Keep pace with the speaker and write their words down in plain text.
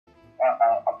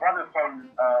a brother from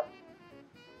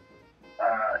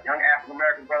young African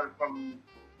American brother from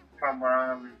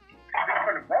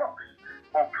the Bronx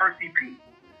called Percy P.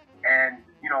 And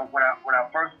you know, when I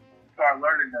first started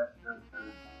learning the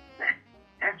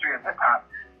history of hip hop,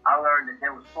 I learned that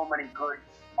there were so many good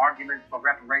arguments for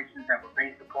reparations that were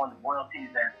based upon the royalties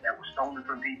that were stolen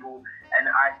from people, and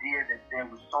the idea that there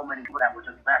were so many people that were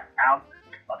just left out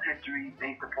of history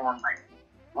based upon like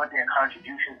what their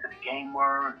contributions to the game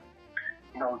were.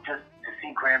 You know, just to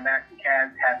see Grandmaster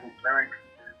Caz have his lyrics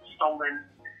stolen,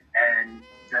 and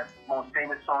the most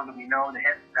famous song that we know, the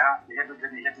hip hop, the hip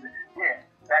yeah,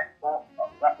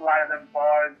 a lot of them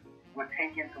bars were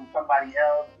taken from somebody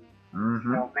else.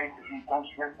 Mm-hmm. You know, basically,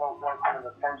 Ghost Rick was one of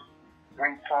the first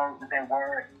great songs that there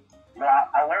were. You know,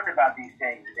 I learned about these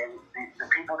things. The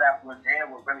people that were there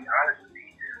were really honest with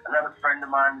me. Another friend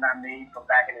of mine that I made from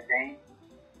back in the day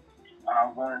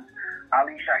was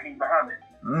Ali Shaheed Muhammad.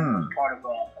 He was part of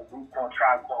a group called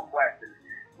Tribe Called Quest. And,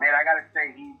 man, I gotta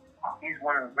say, he's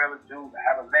one of the realest dudes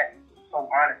I ever met. He was so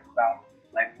honest about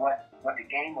like what the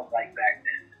game was like back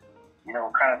then. You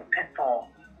know, kind of the pitfalls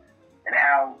and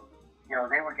how, you know,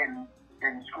 they were getting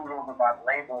screwed over by the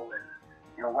label, and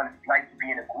you know what it's like to be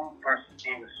in a group versus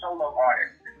being a solo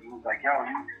artist. And he was like, yo,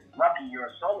 you lucky you're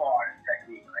a solo artist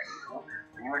technique. Like, you know,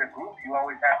 when you're in a group, you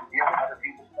always have to deal with other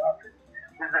people's stuff. And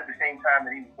this is at the same time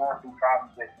that he was going through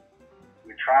problems with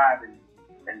Tribe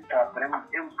and stuff. But it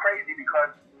was crazy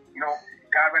because, you know,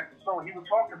 God rest his soul, he would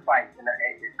talk to fights. And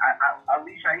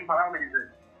Ali Shaheed Muhammad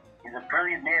is a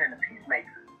brilliant man and a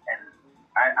peacemaker.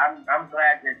 And I'm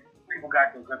glad that people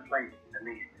got to a good place, at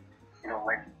least. You know,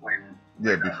 when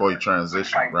before you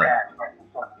transition, right?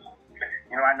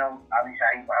 You know, I know Ali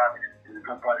Shaheed Muhammad is a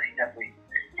good brother. He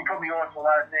put me on to a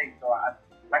lot of things. So,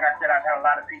 like I said, I've had a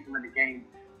lot of people in the game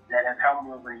that have helped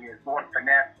me over the years. Lord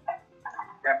Finesse,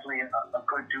 definitely a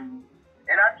good dude.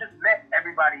 And I've just met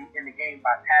everybody in the game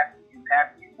by passing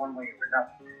you one way or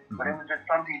another. But it was just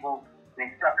some people,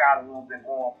 they stuck out a little bit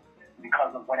more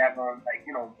because of whatever, like,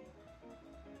 you know,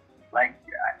 like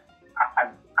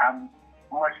I'm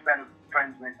much better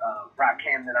friends with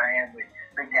Rakim than I am with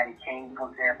Big Daddy Kane, for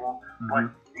example.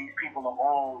 But these people are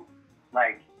all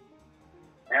like,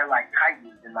 they're like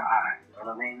titans in my eyes. You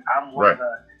know what I mean? I'm one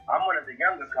of the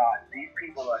younger gods. These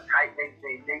people are tight.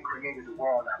 They created the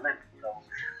world I live in. So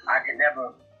I can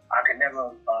never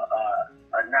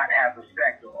not have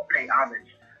respect or pay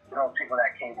homage to those people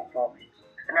that came before me.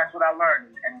 And that's what I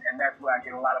learned, and that's where I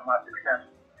get a lot of my success.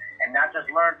 And not just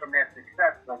learn from their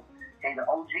success, but hey, the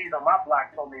OGs on my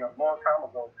block told me a long time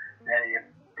ago that if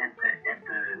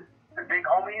the big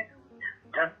homies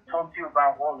just talk to you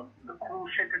about all the cool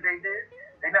shit that they did,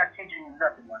 they're not teaching you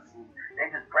nothing, man.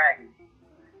 They just bragging you.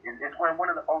 It's when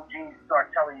one of the OGs start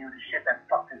telling you the shit that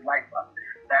fucked his life up.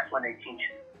 That's when they teach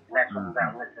you. And that's when you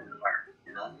gotta listen and learn,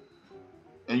 you know?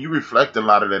 And you reflect a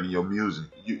lot of that in your music.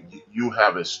 You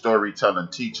have a storytelling,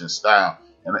 teaching style,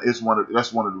 and that's one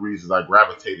of the reasons I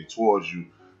gravitated towards you.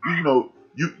 You know,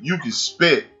 you can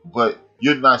spit, but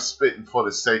you're not spitting for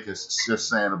the sake of just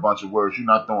saying a bunch of words. You're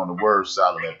not throwing the word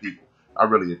salad at people. I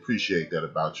really appreciate that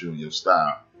about you and your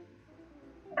style.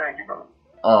 Thank you,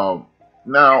 brother.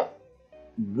 Now,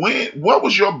 what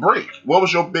was your break? What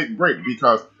was your big break?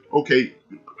 Because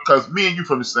me and you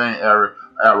from the same era,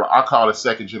 I call it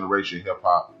second generation hip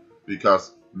hop,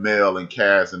 because Mel and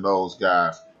Caz and those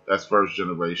guys, that's first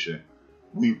generation.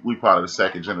 We part of the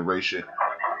second generation.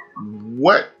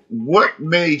 What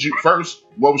made you, first,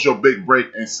 what was your big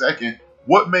break? And second,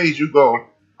 what made you go,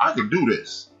 I can do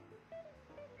this?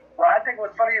 Well, I think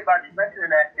what's funny about you mentioning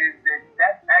that is that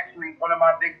that's actually one of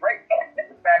my big breaks.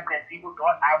 The fact that people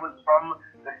thought I was from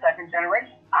the second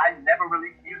generation. I never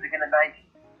released music in the 90s.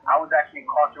 I was actually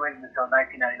incarcerated until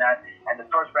 1999, and the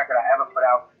first record I ever put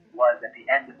out was at the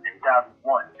end of 2001.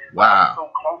 Wow. I was so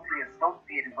closely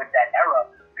associated with that era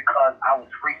because I was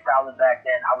freestyling back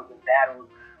then. I was in battles.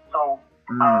 So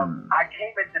I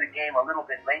came into the game a little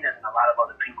bit later than a lot of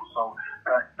other people. So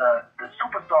the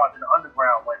superstars in the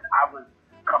underground when I was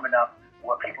coming up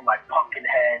were people like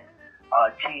Pumpkinhead,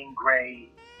 Jean Grey,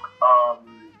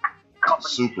 Company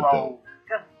Super Flow,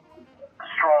 just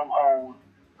Stronghold.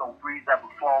 So Breeze That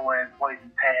Was Flowing, Poison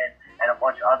Pen, and a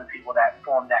bunch of other people that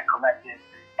formed that collective.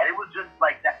 And it was just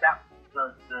like that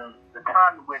the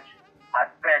time in which I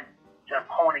spent just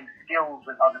honing skills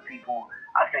with other people,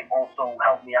 I think also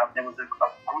helped me out. There was a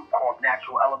group called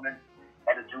Natural Elements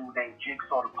and a dude named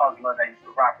Jigsaw the Puzzler that used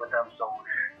to rock with them. So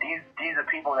these are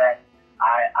people that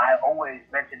I always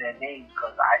mention their names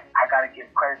because I got to give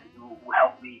credit to people who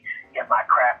helped me get my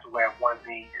craft to where it want to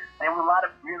be. There were a lot of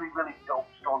really, really dope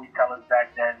storytellers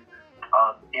back then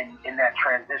in that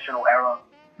transitional era.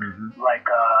 like,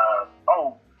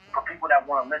 for people that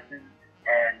want to listen,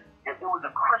 and it was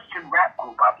a Christian rap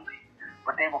group, I believe,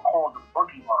 but they were called the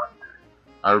Boogie Monsters.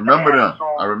 I remember them.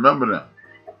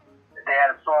 They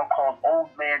had a song called Old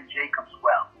Man Jacob's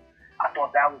Well. I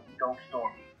thought that was a dope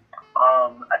story.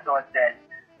 I thought that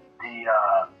the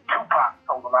Tupac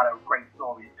told a lot of great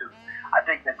stories too. I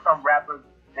think that some rappers,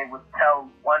 they would tell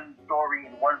one story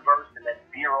in one verse and then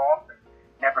veer off and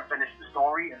never finish the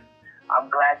story. And I'm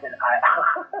glad that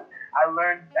I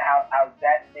learned how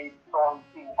that made songs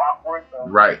seem awkward. So,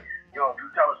 right. Yo, if you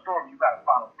tell a story, you gotta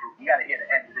follow through. You gotta hear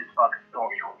the end of this fucking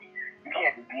story, homie. You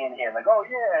can't just be in here like, oh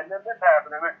yeah, and then this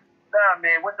happened. And then, nah,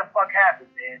 man, what the fuck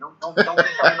happened, man? Don't just tell me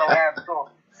no half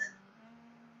story.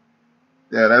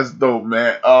 Yeah, that's dope,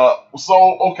 man.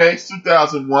 Okay,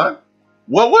 2001.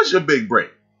 What was your big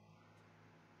break?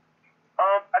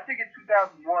 I think in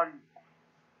 2001,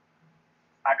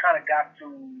 I kind of got to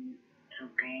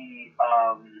be,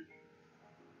 I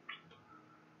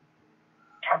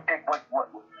think what,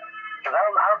 because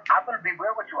I'm going to be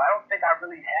real with you, I don't think I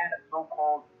really had a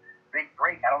so-called big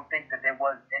break. I don't think that there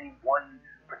was any one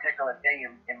particular day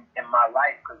in my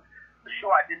life, because for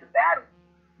sure I did the battles,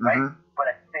 right? But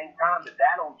at the same time, the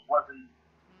battles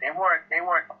they weren't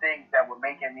things that were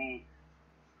making me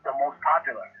the most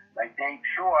popular. Like, I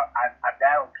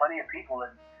battled plenty of people,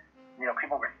 and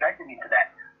people respected me for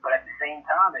that. But at the same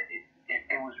time,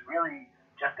 it was really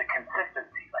just the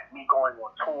consistency, like me going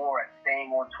on tour and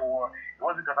staying on tour. It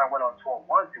wasn't because I went on tour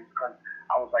once; it was because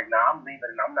I was like, nah, I'm leaving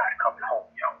and I'm not coming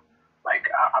home, Like,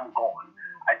 I'm going.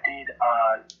 I did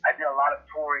a lot of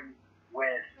touring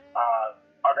with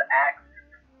other acts.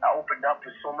 I opened up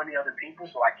for so many other people,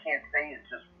 so I can't say it's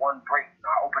just one break.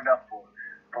 I opened up for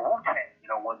Wu-Tang,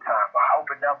 one time. I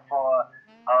opened up for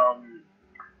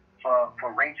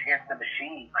Rage Against the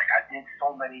Machine. Like, I did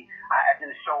so many. I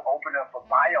did a show open up for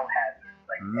Biohazard.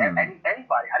 Like,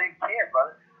 anybody. I didn't care,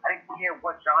 brother. I didn't care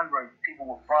what genre people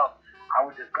were from. I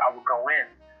would go in.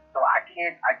 So I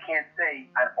can't say,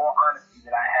 in all honesty,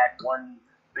 that I had one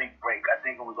big break. I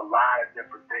think it was a lot of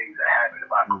different things that happened in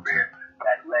my career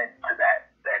that led to that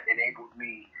enabled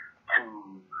me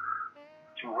to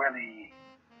really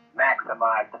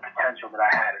maximize the potential that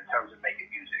I had in terms of making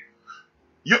music.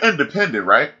 You're independent,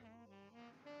 right?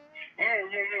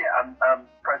 Yeah. I'm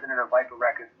president of Viper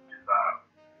Records, which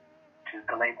is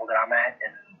the label that I'm at,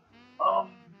 and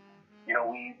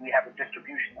we have a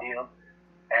distribution deal,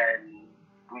 and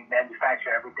we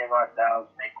manufacture everything ourselves,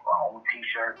 make our own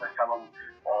T-shirts. I sell them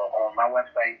on my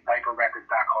website,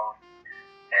 viperrecords.com,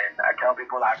 and I tell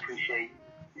people I appreciate,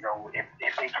 if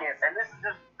they can't, and this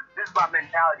is my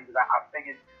mentality, because I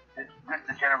figured this is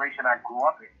the generation I grew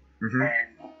up in,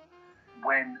 and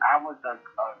when I was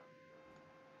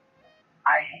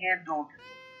I handled,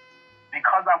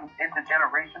 because I was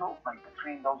intergenerational, like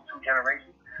between those two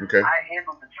generations, I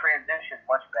handled the transition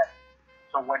much better.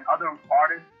 So when other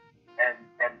artists, and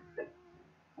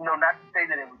not to say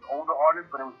that it was older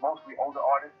artists, but it was mostly older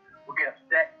artists, would get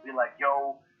upset, be like,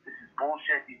 yo, this is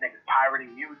bullshit, these niggas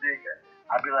pirating music. And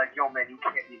I'd be like, yo, man, you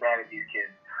can't be mad at these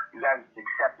kids. You guys just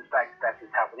accept the fact that that's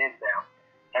just how it is now.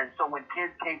 And so when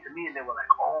kids came to me and they were like,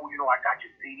 oh, I got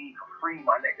your CD for free,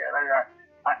 my nigga.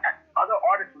 Other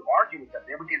artists would argue with them.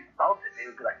 They would get insulted. They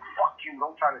would be like, fuck you,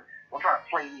 don't try to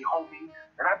play me, homie.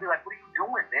 And I'd be like, what are you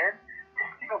doing, man? This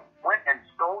nigga went and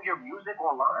stole your music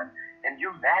online and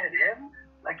you're mad at him?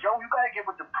 Like, yo, you gotta get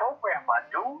with the program, my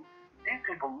dude. These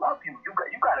people love you. You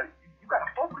gotta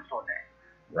focus on that.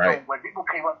 Right. So when people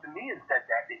came up to me and said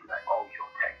that, they'd be like, oh,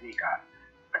 Technique, I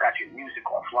got your music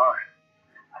offline.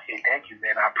 I say, thank you,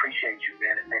 man. I appreciate you,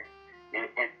 man. And then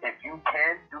if you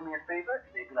can do me a favor,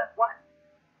 they'd be like, what?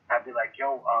 I'd be like,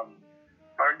 yo,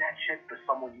 burn that shit for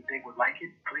someone you think would like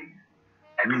it, please.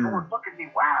 And people would look at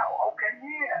me, wow, okay,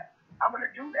 yeah, I'm going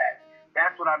to do that.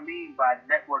 That's what I mean by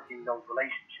networking those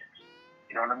relationships.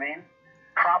 You know what I mean?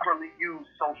 Properly use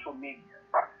social media.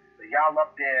 So y'all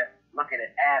up there looking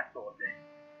at ass all day.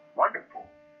 Wonderful.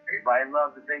 Everybody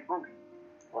loves a big booty.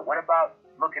 But what about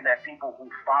looking at people who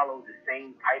follow the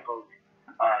same type of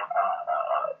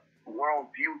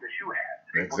worldview that you have?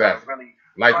 People exactly. Really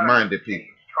like-minded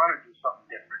people. Trying to do something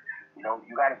different.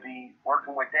 You got to be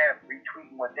working with them,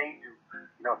 retweeting what they do.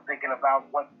 Thinking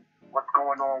about what's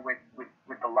going on with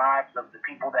the lives of the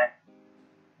people that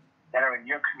are in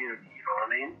your community. You know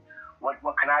what I mean?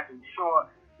 What can I do? Sure,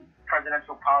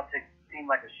 presidential politics seem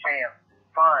like a sham.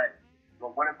 Fine,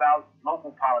 but what about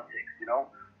local politics? The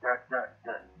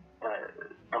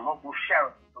local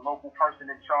sheriff, the local person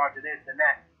in charge of this and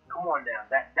that. Come on now,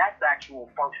 that's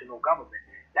actual functional government.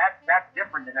 That's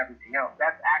different than everything else.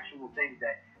 That's actual things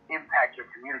that impact your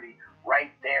community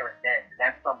right there and then. And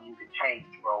that's something you can change,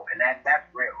 bro. know, and that's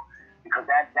real because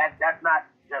that's not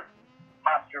just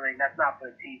posturing. That's not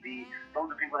for the TV. Those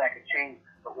are people that can change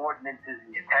the ordinances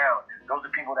in your town. Those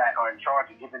are people that are in charge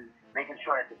of making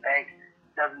sure that the bank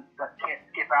can't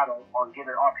skip out on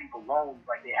giving our people loans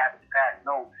like they have in the past.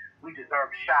 No, we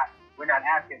deserve shots. We're not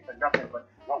asking for nothing but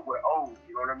what we're owed.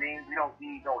 You know what I mean? We don't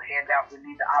need no handout. We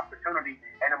need the opportunity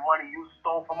and the money you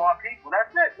stole from our people. That's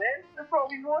it, man. That's all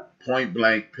we want. Point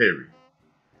blank, period.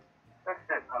 That's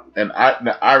it, brother. And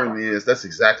the irony is, that's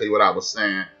exactly what I was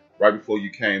saying right before you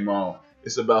came on.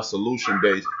 It's about solution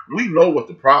based. We know what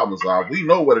the problems are. We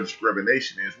know what the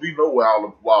discrimination is. We know where all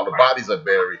the bodies are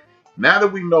buried. Now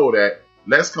that we know that,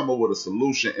 let's come up with a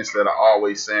solution instead of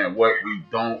always saying what we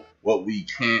don't, what we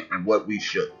can't, and what we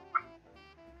should.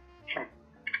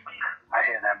 I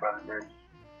hear that, brother.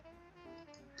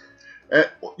 And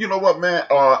you know what, man?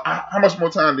 How much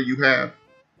more time do you have?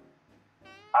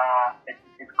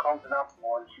 It's closing up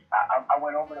on. I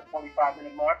went over the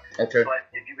 45-minute mark. Okay. But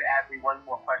if you could ask me one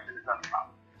more question, it's not a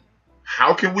problem.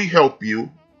 How can we help you?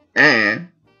 And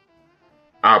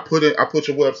I put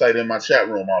your website in my chat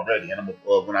room already, and I'm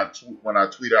when I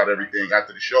tweet out everything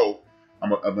after the show,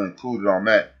 I'm gonna include it on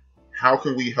that. How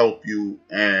can we help you?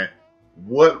 And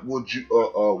what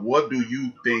do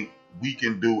you think we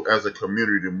can do as a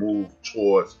community to move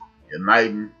towards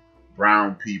uniting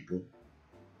brown people?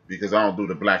 Because I don't do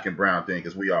the black and brown thing,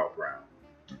 because we all brown.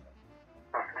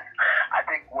 I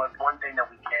think one thing that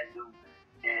we can do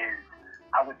is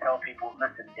I would tell people,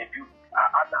 listen,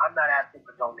 I'm not asking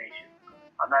for donations.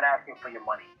 I'm not asking for your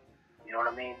money. You know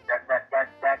what I mean? That's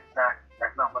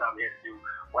not what I'm here to do.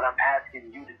 What I'm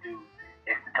asking you to do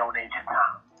is to donate your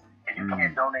time. If you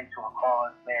can't donate to a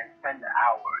cause, man, spend an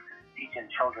hour teaching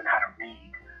children how to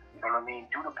read. You know what I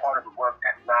mean? Do the part of the work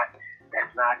that's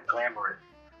not glamorous.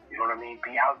 You know what I mean?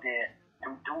 Be out there.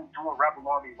 Do a rebel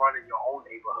army run in your own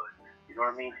neighborhood. You know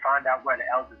what I mean? Find out where the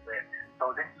elders live.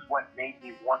 So this is what made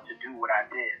me want to do what I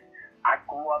did. I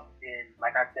grew up in,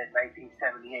 like I said,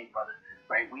 1978, brother.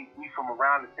 Right? We from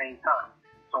around the same time.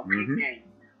 So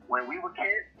when we were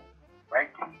kids,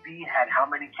 right? TV had how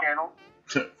many channels?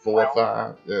 4 or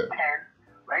 5, yeah.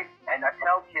 10, right? And I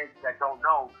tell kids that don't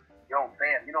know, yo,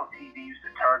 fam, you know TV used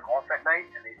to turn off at night?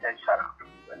 And they said, shut up.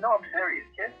 But no, I'm serious,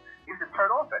 kid. It used to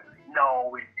turn off at night.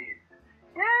 No, it didn't.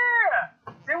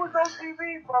 Yeah! There was no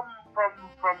TV from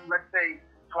let's say,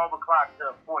 12 o'clock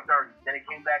to 4:30. Then it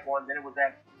came back on. Then it was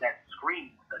that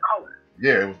screen, the color.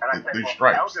 Yeah, it was and I said,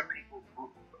 stripes.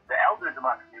 The elders in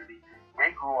my community,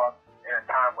 they grew up in a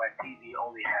time where TV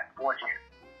only had 4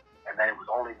 channels. And then it was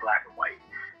only black and white.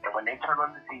 And when they turn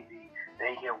on the TV,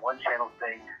 they hear one channel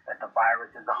say that the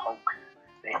virus is a hoax.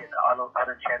 They hear the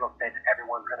other channel say that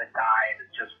everyone's going to die and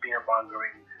it's just fear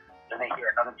mongering. Then they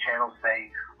hear another channel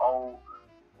say, oh,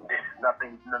 this is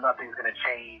nothing's going to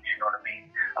change, you know what I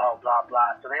mean? Oh, blah,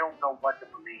 blah. So they don't know what to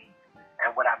believe.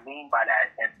 And what I mean by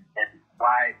that and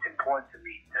why it's important to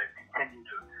me to continue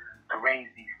to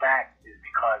raise these facts is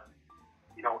because,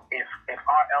 you know, if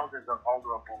our elders are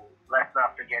vulnerable, let's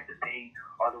not forget that they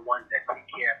are the ones that take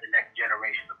care of the next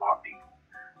generation of our people.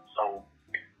 So,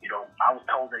 you know, I was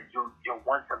told that you're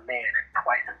once a man and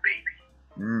twice a baby.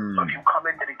 So if you come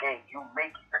into the game, you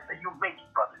make it. Let's say you make it,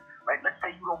 brother. Right? Let's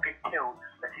say you don't get killed.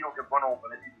 Let's say you don't get run over.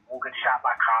 Let's say you won't get shot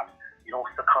by cops. You don't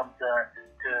succumb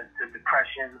to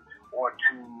depression or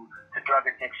to drug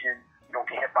addiction. You don't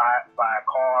get hit by a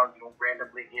car. You don't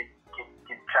randomly get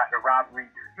shot in a robbery.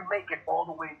 You make it all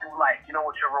the way through life. You know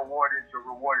what your reward is? Your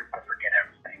reward is to forget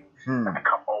everything and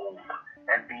become old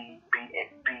and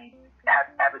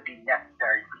have it be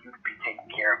necessary for you to be taken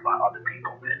care of by other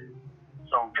people. Then.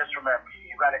 So just remember,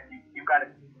 you gotta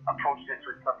approach this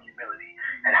with some humility.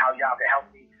 And how y'all can help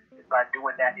me is by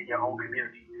doing that in your own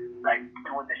community, like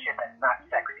doing the shit that's not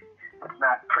sexy, it's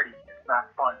not pretty, it's not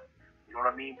fun. You know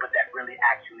what I mean? But that really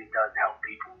actually does help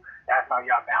people. That's how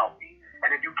y'all can help me.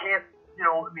 And if you can't, you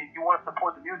know, I mean, you want to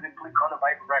support the music, please come to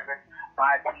Viper Records,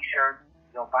 buy a T-shirt,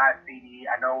 you know, buy a CD.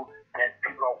 I know that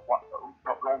people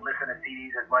don't listen to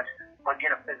CDs as much, but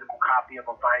get a physical copy of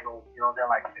a vinyl. You know, they're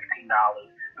like $15.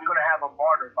 We're gonna have a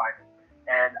barter vinyl,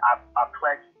 and I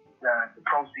pledged the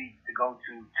proceeds to go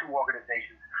to 2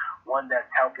 organizations. One that's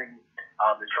helping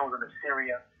the children of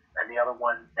Syria, and the other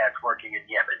one that's working in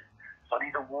Yemen. So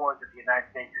these are wars that the United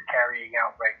States is carrying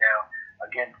out right now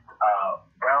against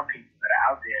brown people that are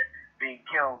out there being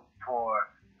killed for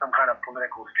some kind of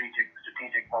political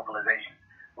strategic mobilization,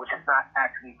 which is not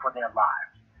actually for their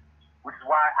lives. Which is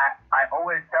why I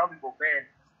always tell people, man,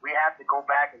 we have to go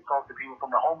back and talk to people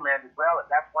from the homeland as well. And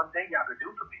that's one thing y'all could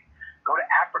do for me. Go to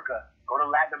Africa, go to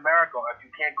Latin America, or if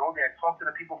you can't go there, talk to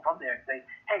the people from there and say,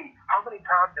 hey, how many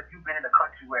times have you been in a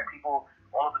country where people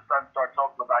all of a sudden start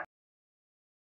talking about